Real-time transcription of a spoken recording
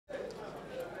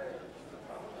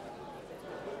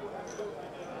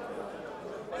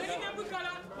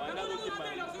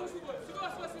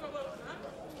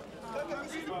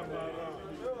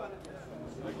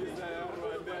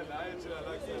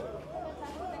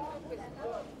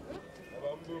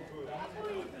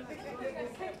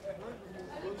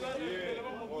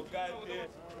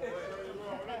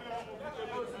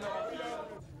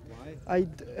I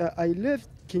left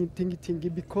Tingi-Tingi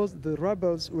because the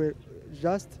rebels were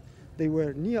they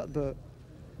were near the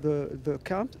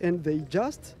camp, and they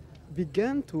just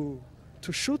began to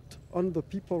shoot on the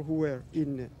people who were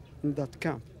in that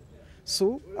camp.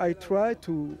 So I tried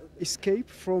to escape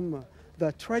from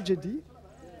the tragedy,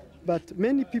 but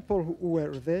many people who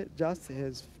were there just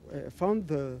has found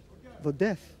the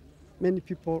death. Many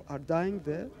people are dying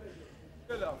there.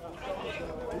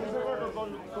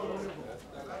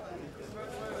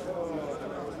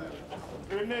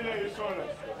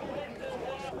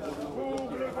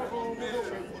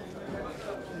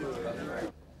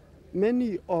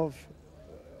 Many of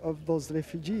those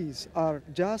refugees are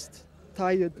just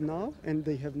tired now, and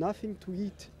they have nothing to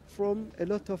eat from a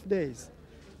lot of days.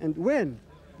 And when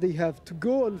they have to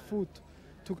go on foot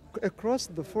across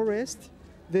the forest,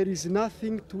 there is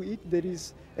nothing to eat, there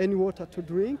is any water to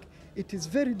drink. It is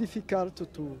very difficult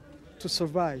to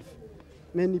survive.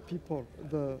 Many people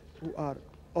who are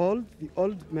old, the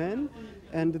old men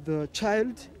and the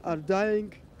child are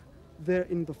dying there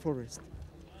in the forest.